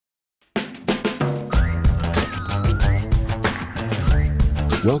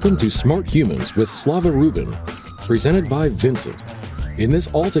Welcome to Smart Humans with Slava Rubin, presented by Vincent. In this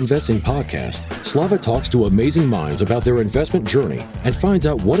alt investing podcast, Slava talks to amazing minds about their investment journey and finds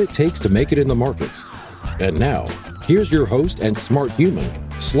out what it takes to make it in the markets. And now, here's your host and smart human,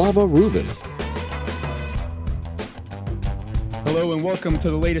 Slava Rubin. Hello and welcome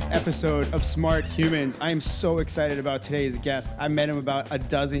to the latest episode of Smart Humans. I am so excited about today's guest. I met him about a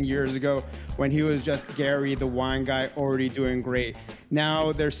dozen years ago when he was just Gary, the wine guy, already doing great.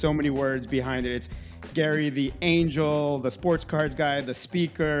 Now there's so many words behind it. It's Gary, the angel, the sports cards guy, the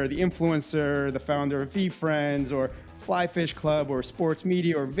speaker, the influencer, the founder of VFriends or Fly Fish Club or sports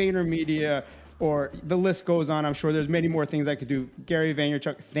media or VaynerMedia, or the list goes on. I'm sure there's many more things I could do. Gary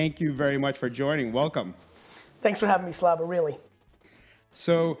Vaynerchuk, thank you very much for joining. Welcome. Thanks for having me, Slava, really.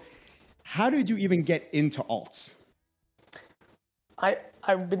 So how did you even get into alts?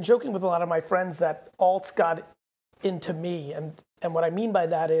 I've been joking with a lot of my friends that alts got into me. And what I mean by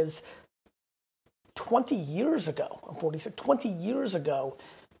that is 20 years ago, I'm 46, 20 years ago,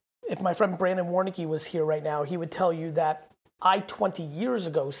 if my friend Brandon Warnicki was here right now, he would tell you that I 20 years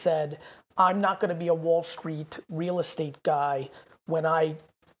ago said, I'm not going to be a Wall Street real estate guy when I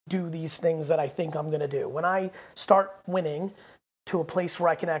do these things that I think I'm going to do. When I start winning to a place where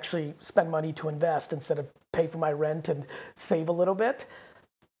I can actually spend money to invest instead of pay for my rent and save a little bit,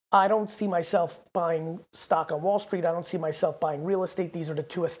 I don't see myself buying stock on Wall Street. I don't see myself buying real estate. These are the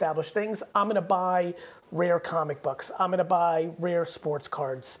two established things. I'm going to buy rare comic books. I'm going to buy rare sports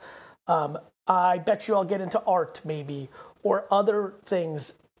cards. I bet you I'll get into art maybe or other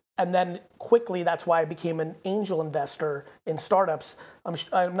things. And then quickly, that's why I became an angel investor in startups.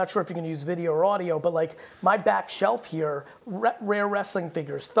 I'm not sure if you can use video or audio, but like my back shelf here, rare wrestling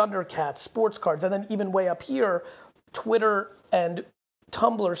figures, Thundercats, sports cards, and then even way up here, Twitter and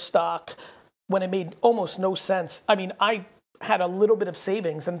Tumblr stock when it made almost no sense. I mean, I had a little bit of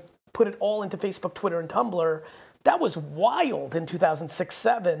savings and put it all into Facebook, Twitter, and Tumblr. That was wild in 2006,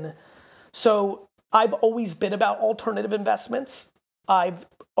 2007. So I've always been about alternative investments. I've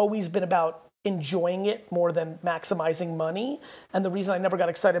always been about enjoying it more than maximizing money. And the reason I never got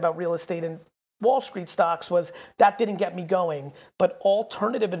excited about real estate and Wall Street stocks was that didn't get me going. But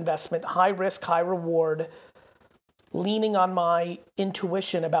alternative investment, high risk, high reward, leaning on my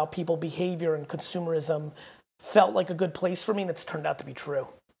intuition about people behavior and consumerism felt like a good place for me, and it's turned out to be true.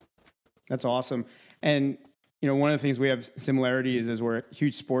 That's awesome. And you know, one of the things we have similarities is we're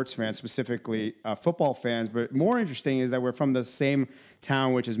huge sports fans, specifically football fans. But more interesting is that we're from the same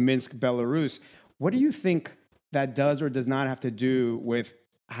town, which is Minsk, Belarus. What do you think that does or does not have to do with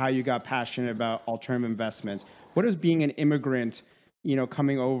how you got passionate about alternative investments? What is being an immigrant, you know,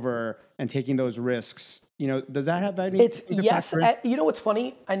 coming over and taking those risks? You know, does that have any? It's yes. You know what's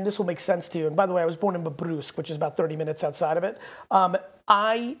funny, and this will make sense to you. And by the way, I was born in Babrusk, which is about 30 minutes outside of it.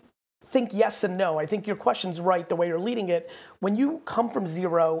 I think yes and no. I think your question's right the way you're leading it. When you come from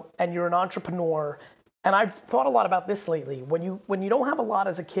zero and you're an entrepreneur, and I've thought a lot about this lately, when you don't have a lot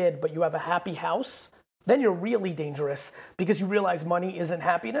as a kid, but you have a happy house, then you're really dangerous because you realize money isn't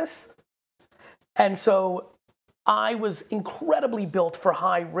happiness. And so I was incredibly built for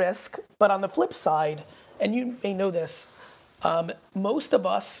high risk, but on the flip side, and you may know this, most of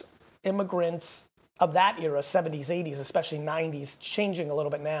us immigrants of that era, 70s, 80s, especially 90s, changing a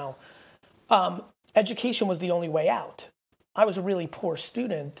little bit now, education was the only way out. I was a really poor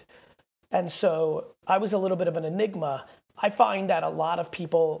student, and so I was a little bit of an enigma. I find that a lot of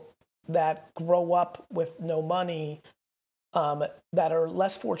people that grow up with no money, that are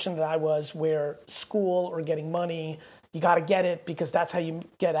less fortunate than I was, where school or getting money, you got to get it because that's how you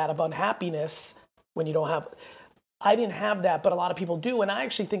get out of unhappiness when you don't have. I didn't have that, but a lot of people do, and I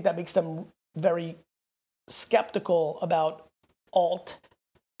actually think that makes them very skeptical about alt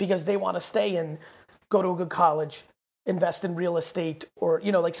because they want to stay and go to a good college, invest in real estate, or,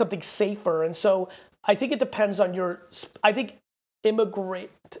 you know, like something safer. And so I think it depends on I think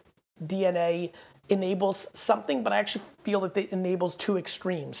immigrant DNA enables something, but I actually feel that it enables two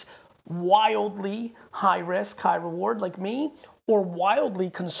extremes: wildly high risk, high reward like me, or wildly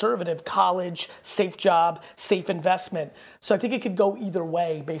conservative, college, safe job, safe investment. So I think it could go either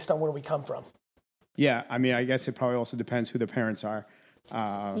way based on where we come from. Yeah, I mean, I guess it probably also depends who the parents are.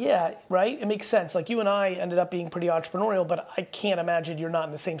 Yeah, right? It makes sense. Like you and I ended up being pretty entrepreneurial, but I can't imagine you're not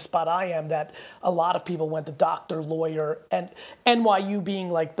in the same spot I am, that a lot of people went to doctor, lawyer, and NYU being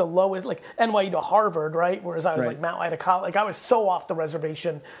like the lowest, like NYU to Harvard, right? Whereas I was like Mount Ida College. Like I was so off the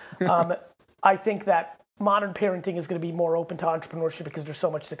reservation. I think that modern parenting is going to be more open to entrepreneurship because there's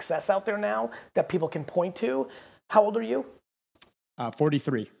so much success out there now that people can point to. How old are you?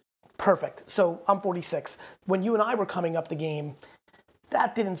 43. Perfect. So I'm 46. When you and I were coming up the game,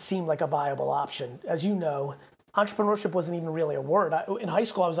 that didn't seem like a viable option. As you know, entrepreneurship wasn't even really a word. In high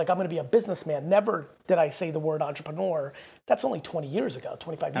school, I was like, I'm going to be a businessman. Never did I say the word entrepreneur. That's only 20 years ago,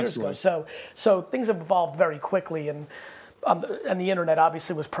 25 years ago. So things have evolved very quickly, and the internet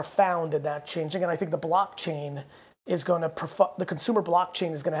obviously was profound in that changing. And I think the blockchain is going to, the consumer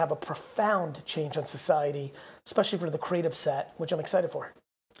blockchain is going to have a profound change on society, especially for the creative set, which I'm excited for.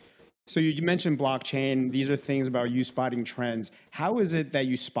 So you mentioned blockchain. These are things about you spotting trends. How is it that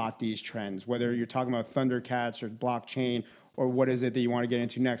you spot these trends, whether you're talking about Thundercats or blockchain, or what is it that you want to get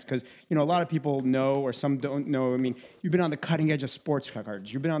into next? Because, a lot of people know, or some don't know. I mean, you've been on the cutting edge of sports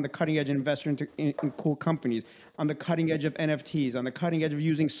cards. You've been on the cutting edge of investing in cool companies, on the cutting edge of NFTs, on the cutting edge of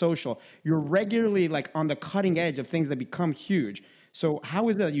using social. You're regularly on the cutting edge of things that become huge. So how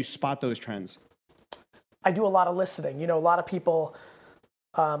is it that you spot those trends? I do a lot of listening. A lot of people,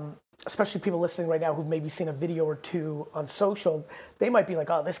 especially people listening right now who've maybe seen a video or two on social, they might be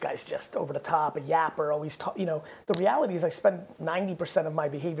like, oh, this guy's just over the top, a yapper, always talk. The reality is I spend 90% of my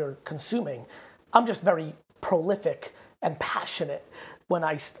behavior consuming. I'm just very prolific and passionate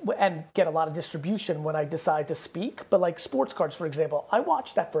and get a lot of distribution when I decide to speak. But like sports cards, for example, I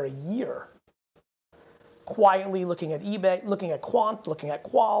watched that for a year. Quietly looking at eBay, looking at Quant, looking at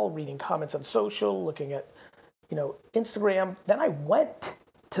Qual, reading comments on social, looking at, Instagram. Then I went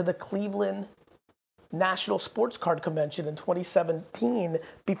to the Cleveland National Sports Card Convention in 2017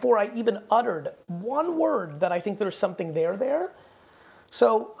 before I even uttered one word that I think there's something there.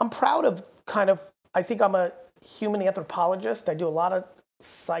 So I'm proud of I think I'm a human anthropologist. I do a lot of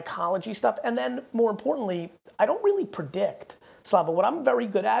psychology stuff. And then more importantly, I don't really predict, Slava. What I'm very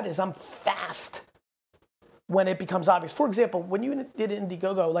good at is I'm fast when it becomes obvious. For example, when you did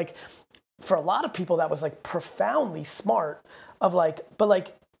Indiegogo, for a lot of people that was profoundly smart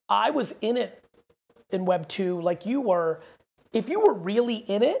but I was in it in Web 2 like you were. If you were really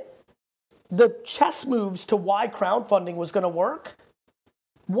in it, the chess moves to why crowdfunding was going to work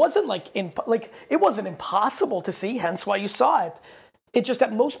wasn't it wasn't impossible to see, hence why you saw it. It's just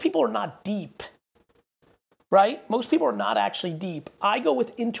that most people are not deep, right? Most people are not actually deep. I go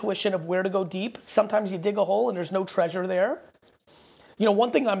with intuition of where to go deep. Sometimes you dig a hole and there's no treasure there.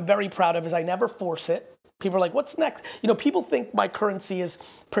 One thing I'm very proud of is I never force it. People are like, what's next? People think my currency is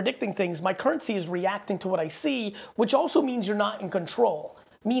predicting things. My currency is reacting to what I see, which also means you're not in control.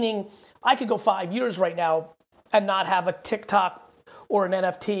 Meaning, I could go 5 years right now and not have a TikTok or an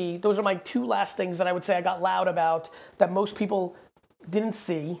NFT. Those are my two last things that I would say I got loud about that most people didn't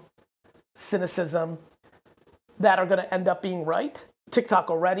see. Cynicism, that are going to end up being right. TikTok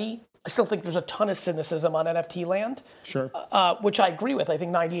already. I still think there's a ton of cynicism on NFT land. Sure. Which I agree with. I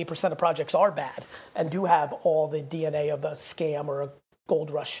think 98% of projects are bad and do have all the DNA of a scam or a gold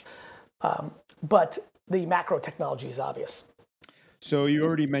rush. But the macro technology is obvious. So you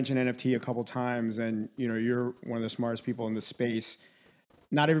already mentioned NFT a couple times, and you're one of the smartest people in the space.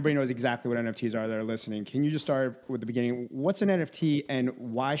 Not everybody knows exactly what NFTs are that are listening. Can you just start with the beginning? What's an NFT, and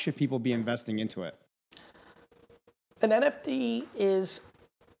why should people be investing into it? An NFT is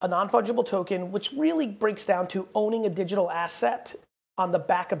a non-fungible token, which really breaks down to owning a digital asset on the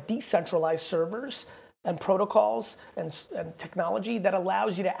back of decentralized servers and protocols and technology that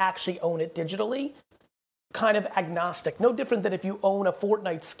allows you to actually own it digitally, kind of agnostic. No different than if you own a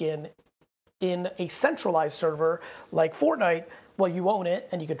Fortnite skin in a centralized server like Fortnite. Well, you own it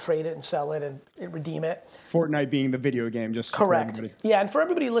and you could trade it and sell it and redeem it. Fortnite being the video game, just correct. Yeah, and for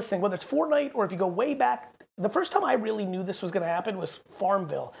everybody listening, whether it's Fortnite or if you go way back, the first time I really knew this was going to happen was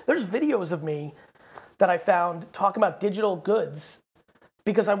Farmville. There's videos of me that I found talking about digital goods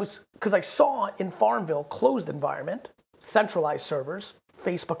because I saw in Farmville closed environment, centralized servers.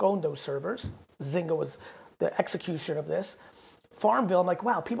 Facebook owned those servers. Zynga was the execution of this. Farmville, I'm like,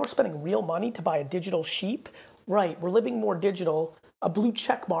 wow, people are spending real money to buy a digital sheep. Right, we're living more digital. A blue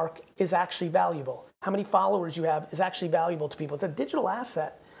check mark is actually valuable. How many followers you have is actually valuable to people. It's a digital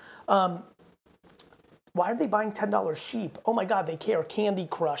asset. Why are they buying $10 sheep? Oh my God, they care. Candy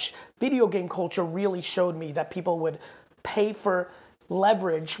Crush. Video game culture really showed me that people would pay for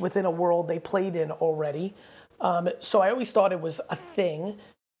leverage within a world they played in already. So I always thought it was a thing.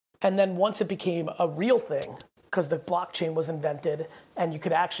 And then once it became a real thing, because the blockchain was invented and you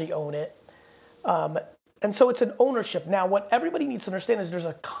could actually own it. And so it's an ownership. Now, what everybody needs to understand is there's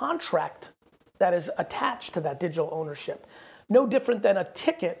a contract that is attached to that digital ownership. No different than a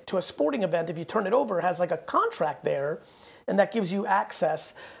ticket to a sporting event. If you turn it over, it has like a contract there, and that gives you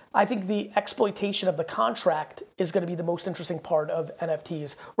access. I think the exploitation of the contract is going to be the most interesting part of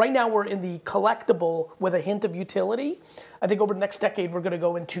NFTs. Right now, we're in the collectible with a hint of utility. I think over the next decade, we're going to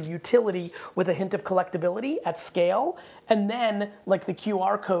go into utility with a hint of collectability at scale. And then, like the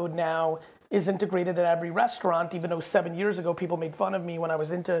QR code now is integrated at every restaurant, even though 7 years ago, people made fun of me when I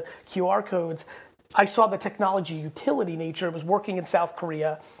was into QR codes. I saw the technology utility nature. It was working in South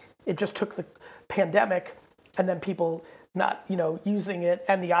Korea. It just took the pandemic and then people not, using it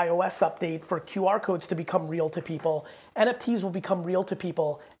and the iOS update for QR codes to become real to people. NFTs will become real to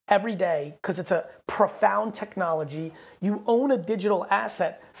people every day because it's a profound technology. You own a digital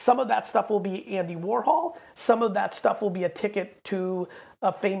asset. Some of that stuff will be Andy Warhol. Some of that stuff will be a ticket to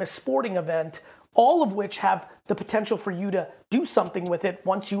a famous sporting event, all of which have the potential for you to do something with it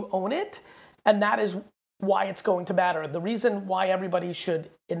once you own it. And that is why it's going to matter. The reason why everybody should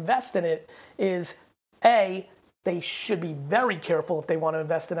invest in it is, A, they should be very careful if they want to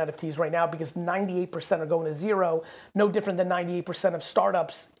invest in NFTs right now because 98% are going to zero, no different than 98% of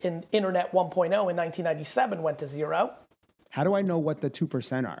startups in Internet 1.0 in 1997 went to zero. How do I know what the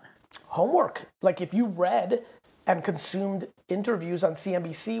 2% are? Homework. Like if you read and consumed interviews on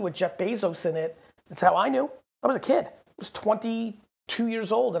CNBC with Jeff Bezos in it, that's how I knew. I was a kid. I was 22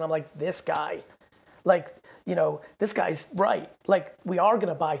 years old and I'm like, this guy. Like, this guy's right. Like, we are going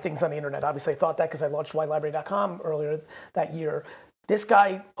to buy things on the internet. Obviously, I thought that because I launched WineLibrary.com earlier that year. This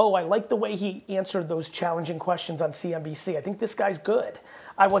guy, I like the way he answered those challenging questions on CNBC. I think this guy's good.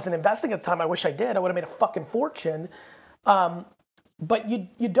 I wasn't investing at the time. I wish I did. I would have made a fucking fortune. But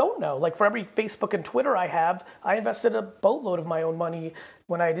you don't know. Like, for every Facebook and Twitter I have, I invested a boatload of my own money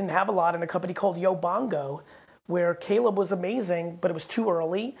when I didn't have a lot in a company called Yobongo, where Caleb was amazing, but it was too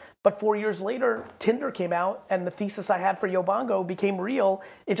early. But 4 years later, Tinder came out, and the thesis I had for Yobongo became real.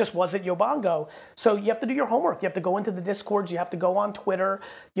 It just wasn't Yobongo. So you have to do your homework. You have to go into the Discords. You have to go on Twitter.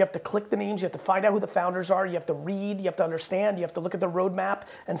 You have to click the names. You have to find out who the founders are. You have to read. You have to understand. You have to look at the roadmap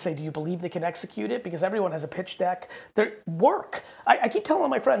and say, do you believe they can execute it? Because everyone has a pitch deck. Work. I keep telling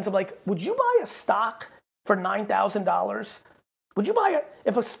my friends, I'm like, would you buy a stock for $9,000? Would you buy it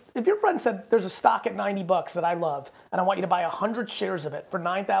if your friend said there's a stock at $90 that I love and I want you to buy 100 shares of it for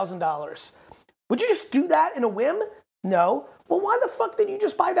 $9,000? Would you just do that in a whim? No. Well, why the fuck didn't you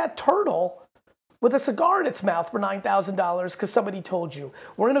just buy that turtle with a cigar in its mouth for $9,000 because somebody told you?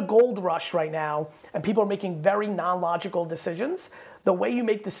 We're in a gold rush right now and people are making very non-logical decisions. The way you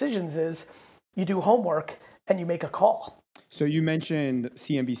make decisions is you do homework and you make a call. So you mentioned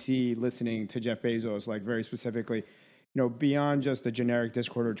CNBC listening to Jeff Bezos, like very specifically. Beyond just the generic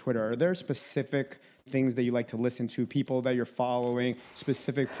Discord or Twitter, are there specific things that you like to listen to, people that you're following,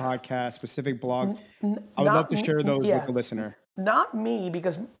 specific podcasts, specific blogs? I would love to share those with the listener. Not me,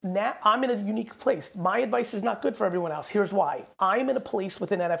 because now I'm in a unique place. My advice is not good for everyone else. Here's why. I'm in a place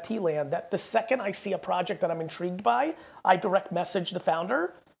within NFT land that the second I see a project that I'm intrigued by, I direct message the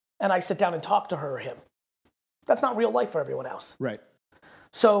founder and I sit down and talk to her or him. That's not real life for everyone else. Right.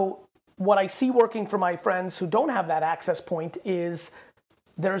 So what I see working for my friends who don't have that access point is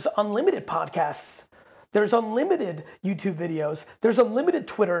there's unlimited podcasts, there's unlimited YouTube videos, there's unlimited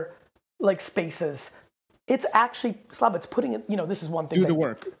Twitter spaces. It's actually, Slava, it's putting it, this is one thing. Do the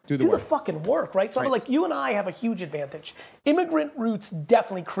work. Do the fucking work, right? Slava, like you and I have a huge advantage. Immigrant roots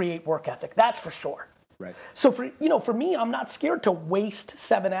definitely create work ethic. That's for sure. Right. So for me, I'm not scared to waste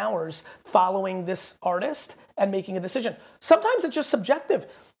 7 hours following this artist and making a decision. Sometimes it's just subjective.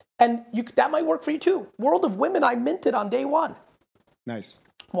 And that might work for you too. World of Women, I minted on day one. Nice.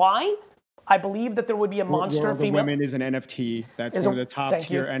 Why? I believe that there would be a monster World female. of Women is an NFT. That's one of the top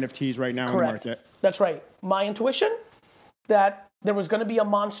tier NFTs right now in the market. That's right. My intuition, that there was going to be a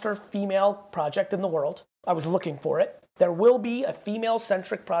monster female project in the world. I was looking for it. There will be a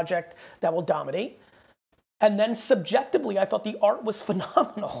female-centric project that will dominate. And then subjectively, I thought the art was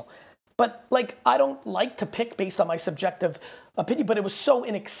phenomenal. But I don't like to pick based on my subjective opinion, but it was so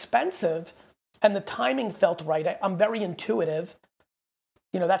inexpensive and the timing felt right. I'm very intuitive.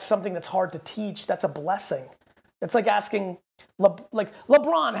 That's something that's hard to teach. That's a blessing. It's like asking,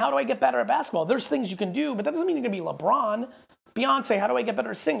 LeBron, how do I get better at basketball? There's things you can do, but that doesn't mean you're going to be LeBron. Beyonce, how do I get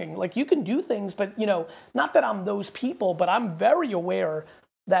better at singing? You can do things, but, not that I'm those people, but I'm very aware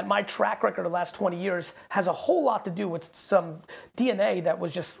that my track record of the last 20 years has a whole lot to do with some DNA that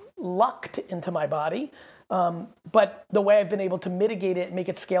was just lucked into my body. But the way I've been able to mitigate it, make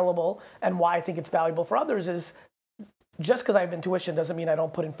it scalable, and why I think it's valuable for others is just because I have intuition doesn't mean I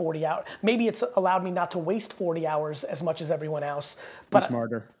don't put in 40 hours. Maybe it's allowed me not to waste 40 hours as much as everyone else. But be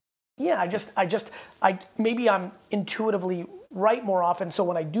smarter. Yeah, maybe I'm intuitively right more often. So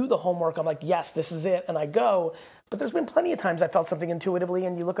when I do the homework, I'm like, yes, this is it, and I go. But there's been plenty of times I felt something intuitively,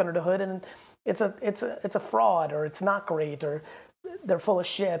 and you look under the hood, and it's a fraud, or it's not great, or they're full of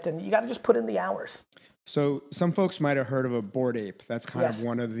shit, and you got to just put in the hours. So some folks might have heard of a Bored Ape. That's kind Yes. of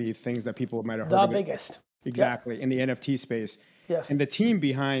one of the things that people might have heard The of. biggest. Exactly, in the NFT space. Yes. And the team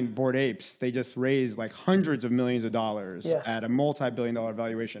behind Bored Apes, they just raised like hundreds of millions of dollars Yes. at a multi-billion-dollar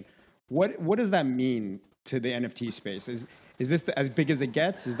valuation. What does that mean to the NFT space? Is this as big as it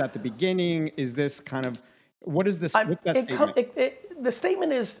gets? Is that the beginning? Is this kind of what is this? What's that statement? The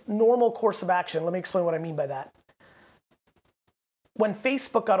statement is normal course of action. Let me explain what I mean by that. When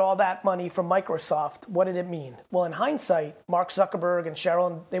Facebook got all that money from Microsoft, what did it mean? Well, in hindsight, Mark Zuckerberg and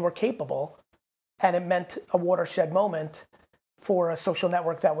Sheryl, they were capable, and it meant a watershed moment for a social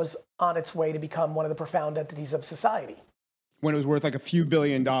network that was on its way to become one of the profound entities of society. When it was worth like a few $1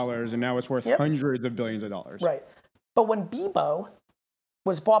 billion, and now it's worth hundreds of billions of dollars. Right. But when Bebo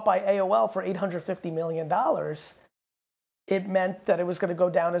was bought by AOL for $850 million, it meant that it was going to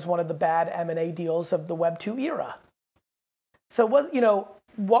go down as one of the bad M&A deals of the Web 2 era. So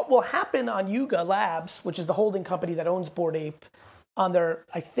what will happen on Yuga Labs, which is the holding company that owns Bored Ape, on their,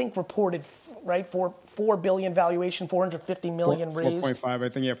 I think, reported, right, $4 billion valuation, $450 million raised. 4.5, I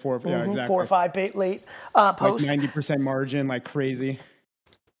think, yeah, 4, yeah, exactly. 4 or 5 late post. Like 90% margin, like crazy.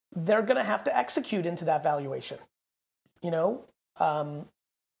 They're going to have to execute into that valuation. We're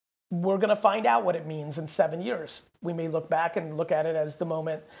going to find out what it means in 7 years. We may look back and look at it as the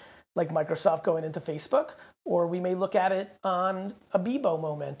moment like Microsoft going into Facebook, or we may look at it on a Bebo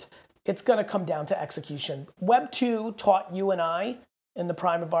moment. It's going to come down to execution. Web 2 taught you and I in the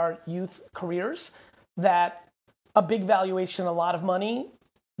prime of our youth careers that a big valuation, a lot of money,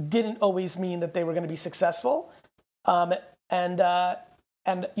 didn't always mean that they were going to be successful. And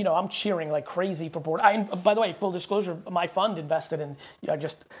I'm cheering like crazy for Bored. By the way, full disclosure, my fund invested in.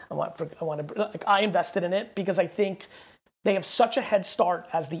 I invested in it because I think they have such a head start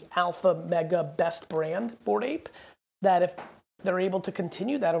as the alpha mega best brand, Bored Ape, that if they're able to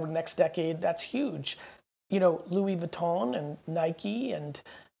continue that over the next decade, that's huge. Louis Vuitton and Nike and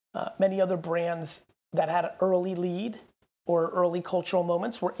many other brands that had an early lead or early cultural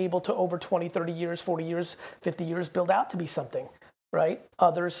moments were able to, over 20, 30 years, 40 years, 50 years, build out to be something, right?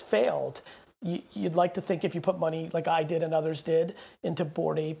 Others failed. You'd like to think if you put money like I did and others did into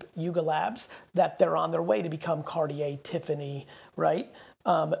Bored Ape, Yuga Labs, that they're on their way to become Cartier, Tiffany, right?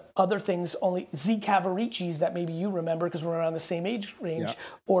 Other things, only Z Cavaricci's that maybe you remember because we're around the same age range,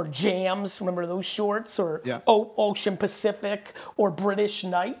 or Jams, remember those shorts, or Ocean Pacific, or British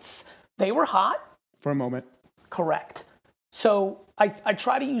Knights. They were hot. For a moment. Correct. So I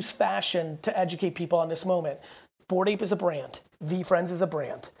try to use fashion to educate people on this moment. Bored Ape is a brand. VFriends is a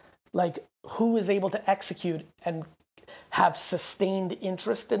brand. Like, who is able to execute and have sustained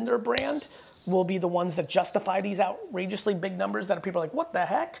interest in their brand will be the ones that justify these outrageously big numbers that people are like, what the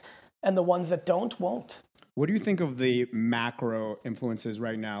heck? And the ones that don't, won't. What do you think of the macro influences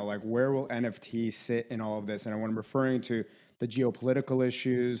right now? Like, where will NFT sit in all of this? And I'm referring to the geopolitical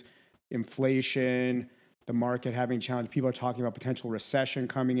issues, inflation, the market having challenge. People are talking about potential recession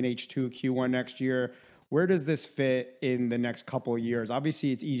coming in H2, Q1 next year. Where does this fit in the next couple of years?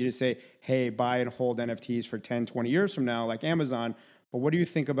 Obviously, it's easy to say, hey, buy and hold NFTs for 10, 20 years from now, like Amazon. But what do you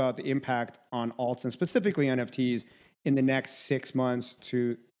think about the impact on alts and specifically NFTs in the next 6 months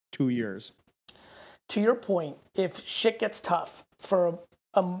to 2 years? To your point, if shit gets tough for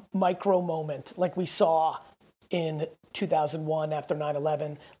a micro moment, like we saw in 2001 after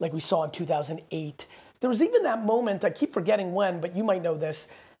 9/11, like we saw in 2008, there was even that moment, I keep forgetting when, but you might know this.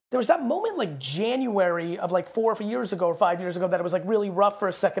 There was that moment like January of like 4 years ago or 5 years ago that it was like really rough for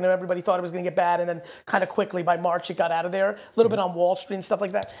a second and everybody thought it was going to get bad, and then kind of quickly by March it got out of there. A little bit on Wall Street and stuff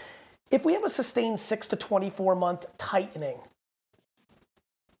like that. If we have a sustained 6 to 24 month tightening,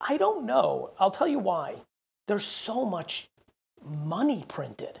 I don't know. I'll tell you why. There's so much money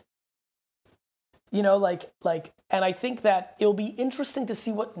printed. And I think that it'll be interesting to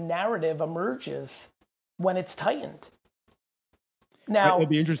see what narrative emerges when it's tightened. Now, it'll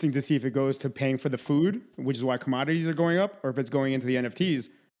be interesting to see if it goes to paying for the food, which is why commodities are going up, or if it's going into the NFTs,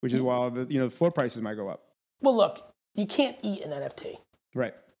 which is why the floor prices might go up. Well, look, you can't eat an NFT.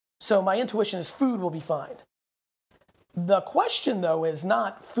 Right. So my intuition is food will be fine. The question, though, is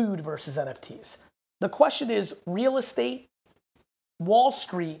not food versus NFTs. The question is real estate, Wall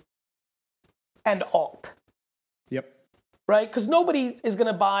Street, and alt. Yep. Right? Because nobody is going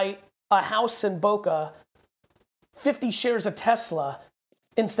to buy a house in Boca, 50 shares of Tesla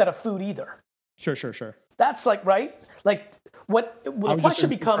instead of food either. Sure. That's like, right? Like, the question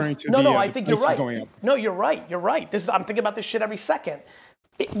becomes, I think you're right. No, you're right. I'm thinking about this shit every second.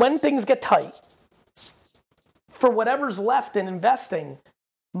 When things get tight, for whatever's left in investing,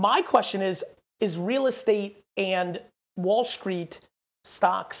 my question is real estate and Wall Street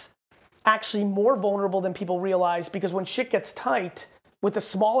stocks actually more vulnerable than people realize, because when shit gets tight, with the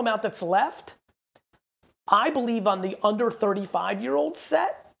small amount that's left, I believe on the under 35-year-old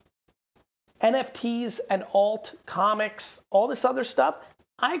set, NFTs and alt, comics, all this other stuff,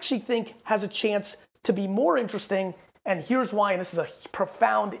 I actually think has a chance to be more interesting. And here's why, and this is a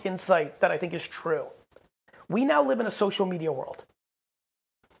profound insight that I think is true. We now live in a social media world.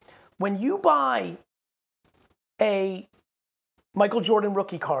 When you buy a Michael Jordan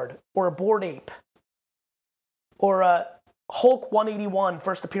rookie card, or a Bored Ape, or a Hulk 181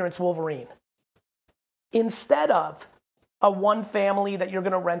 first appearance Wolverine, instead of a one family that you're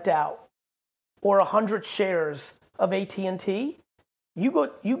going to rent out, or 100 shares of AT&T,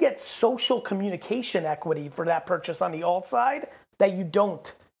 you get social communication equity for that purchase on the alt side that you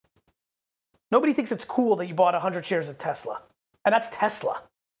don't. Nobody thinks it's cool that you bought 100 shares of Tesla, and that's Tesla.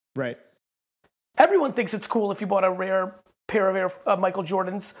 Right. Everyone thinks it's cool if you bought a rare pair of Michael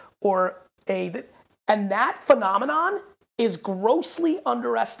Jordans and that phenomenon is grossly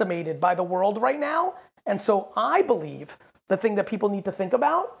underestimated by the world right now. And so I believe the thing that people need to think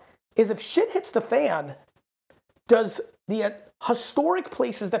about is, if shit hits the fan, does the historic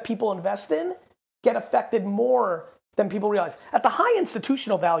places that people invest in get affected more than people realize? At the high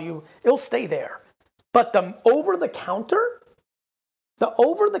institutional value, it'll stay there. But the over-the-counter,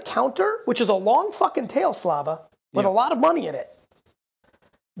 which is a long fucking tail, Slava, with a lot of money in it,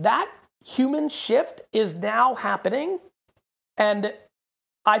 that human shift is now happening. And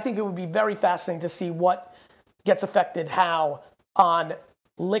I think it would be very fascinating to see what gets affected how on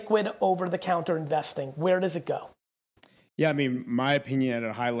liquid over-the-counter investing. Where does it go? Yeah, I mean, my opinion at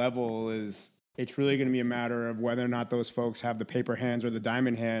a high level is it's really going to be a matter of whether or not those folks have the paper hands or the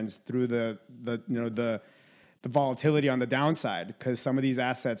diamond hands through the volatility on the downside, because some of these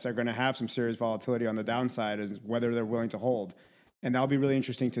assets are going to have some serious volatility on the downside, as whether they're willing to hold. And that'll be really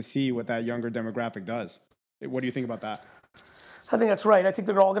interesting to see what that younger demographic does. What do you think about that? I think that's right. I think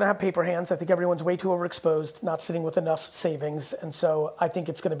they're all going to have paper hands. I think everyone's way too overexposed, not sitting with enough savings. And so I think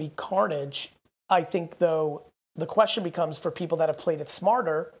it's going to be carnage. I think, though, the question becomes, for people that have played it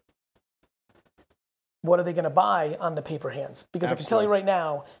smarter, what are they going to buy on the paper hands? Because Absolutely. I can tell you right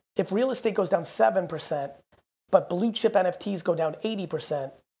now, if real estate goes down 7%, but blue chip NFTs go down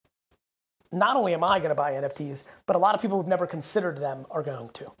 80%, not only am I going to buy NFTs, but a lot of people who've never considered them are going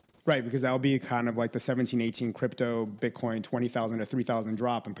to. Right, because that'll be kind of like the 17, 18 crypto, Bitcoin, 20,000 to 3,000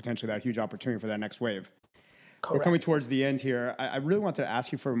 drop, and potentially that huge opportunity for that next wave. Correct. We're coming towards the end here. I really want to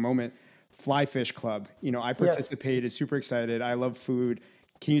ask you for a moment, Fly Fish Club. You know, I participated, yes. Super excited. I love food.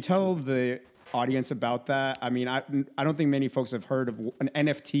 Can you tell the audience about that? I mean, I don't think many folks have heard of an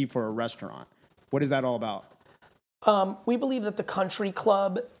NFT for a restaurant. What is that all about? We believe that the country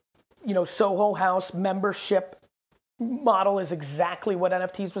club, Soho House membership model is exactly what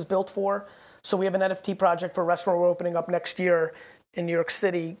NFTs was built for. So we have an NFT project for a restaurant we're opening up next year in New York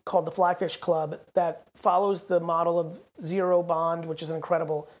City called the Fly Fish Club that follows the model of Zero Bond, which is an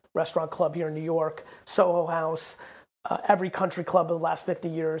incredible restaurant club here in New York, Soho House, every country club of the last 50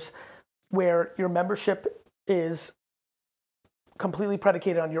 years, where your membership is completely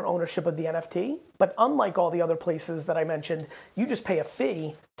predicated on your ownership of the NFT. But unlike all the other places that I mentioned, you just pay a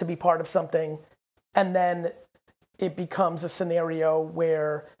fee to be part of something, and then it becomes a scenario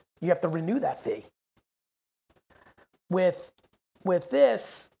where you have to renew that fee. With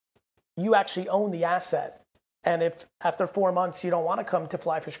this, you actually own the asset. And if after 4 months you don't want to come to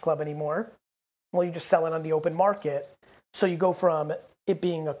Fly Fish Club anymore, well, you just sell it on the open market. So you go from it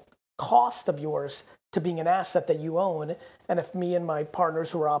being a cost of yours to being an asset that you own. And if me and my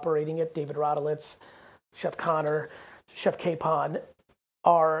partners who are operating it, David Rodolitz, Chef Connor, Chef Capon,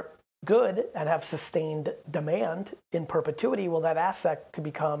 are good and have sustained demand in perpetuity, well, that asset could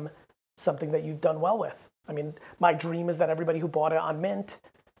become something that you've done well with. I mean, my dream is that everybody who bought it on Mint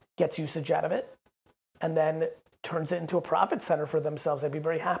gets usage out of it and then turns it into a profit center for themselves. I'd be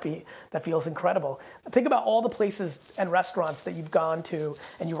very happy. That feels incredible. Think about all the places and restaurants that you've gone to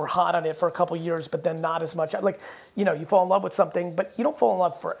and you were hot on it for a couple of years, but then not as much. Like, you fall in love with something, but you don't fall in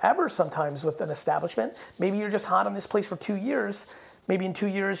love forever sometimes with an establishment. Maybe you're just hot on this place for 2 years. Maybe in 2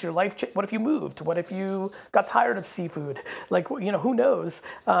 years, your life changed. What if you moved? What if you got tired of seafood? Like, who knows?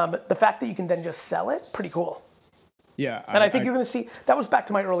 The fact that you can then just sell it, pretty cool. Yeah. And I think you're going to see, that was back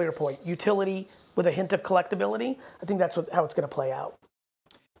to my earlier point, utility with a hint of collectability. I think that's how it's going to play out.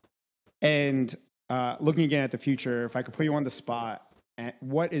 And looking again at the future, if I could put you on the spot,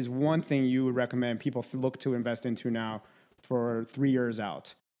 what is one thing you would recommend people look to invest into now for 3 years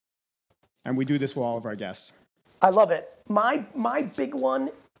out? And we do this with all of our guests. I love it. My big one,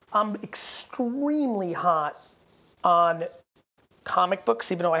 I'm extremely hot on comic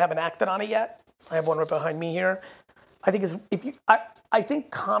books, even though I haven't acted on it yet. I have one right behind me here. I think I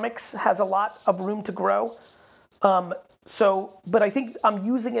think comics has a lot of room to grow. But I think I'm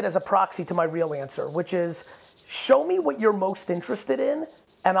using it as a proxy to my real answer, which is show me what you're most interested in,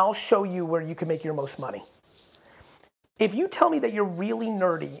 and I'll show you where you can make your most money. If you tell me that you're really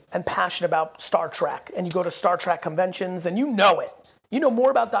nerdy and passionate about Star Trek, and you go to Star Trek conventions and you know it, you know more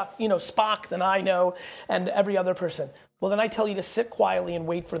about Spock than I know and every other person, well, then I tell you to sit quietly and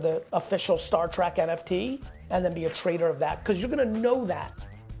wait for the official Star Trek NFT and then be a trader of that, because you're going to know that.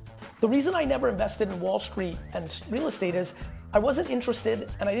 The reason I never invested in Wall Street and real estate is I wasn't interested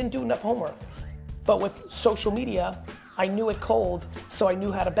and I didn't do enough homework. But with social media, I knew it cold, so I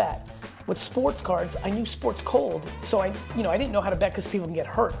knew how to bet. With sports cards, I knew sports cold, so I didn't know how to bet because people can get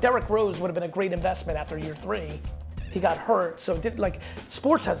hurt. Derrick Rose would have been a great investment after year 3. He got hurt, so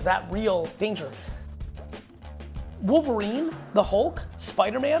sports has that real danger. Wolverine, the Hulk,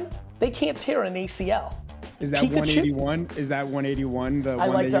 Spider-Man, they can't tear an ACL. Is that Pikachu? 181? Is that 181? I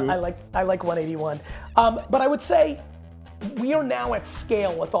like 181. But I would say we are now at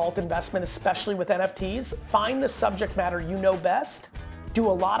scale with alt investment, especially with NFTs. Find the subject matter you know best. Do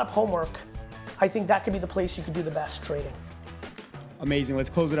a lot of homework. I think that could be the place you could do the best trading. Amazing. Let's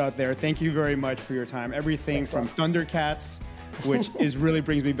close it out there. Thank you very much for your time. Everything from Thundercats, which really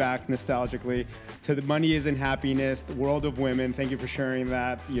brings me back nostalgically, to the Money Isn't Happiness, the World of Women. Thank you for sharing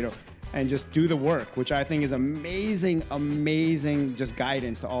that. And just do the work, which I think is amazing just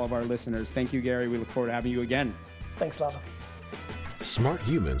guidance to all of our listeners. Thank you, Gary. We look forward to having you again. Thanks, Slava. Smart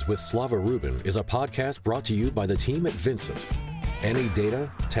Humans with Slava Rubin is a podcast brought to you by the team at Vincent. Any data,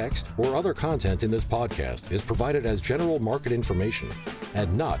 text, or other content in this podcast is provided as general market information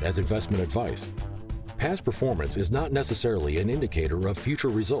and not as investment advice. Past performance is not necessarily an indicator of future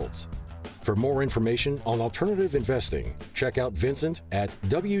results. For more information on alternative investing, check out Vincent at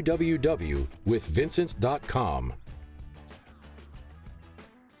www.withvincent.com.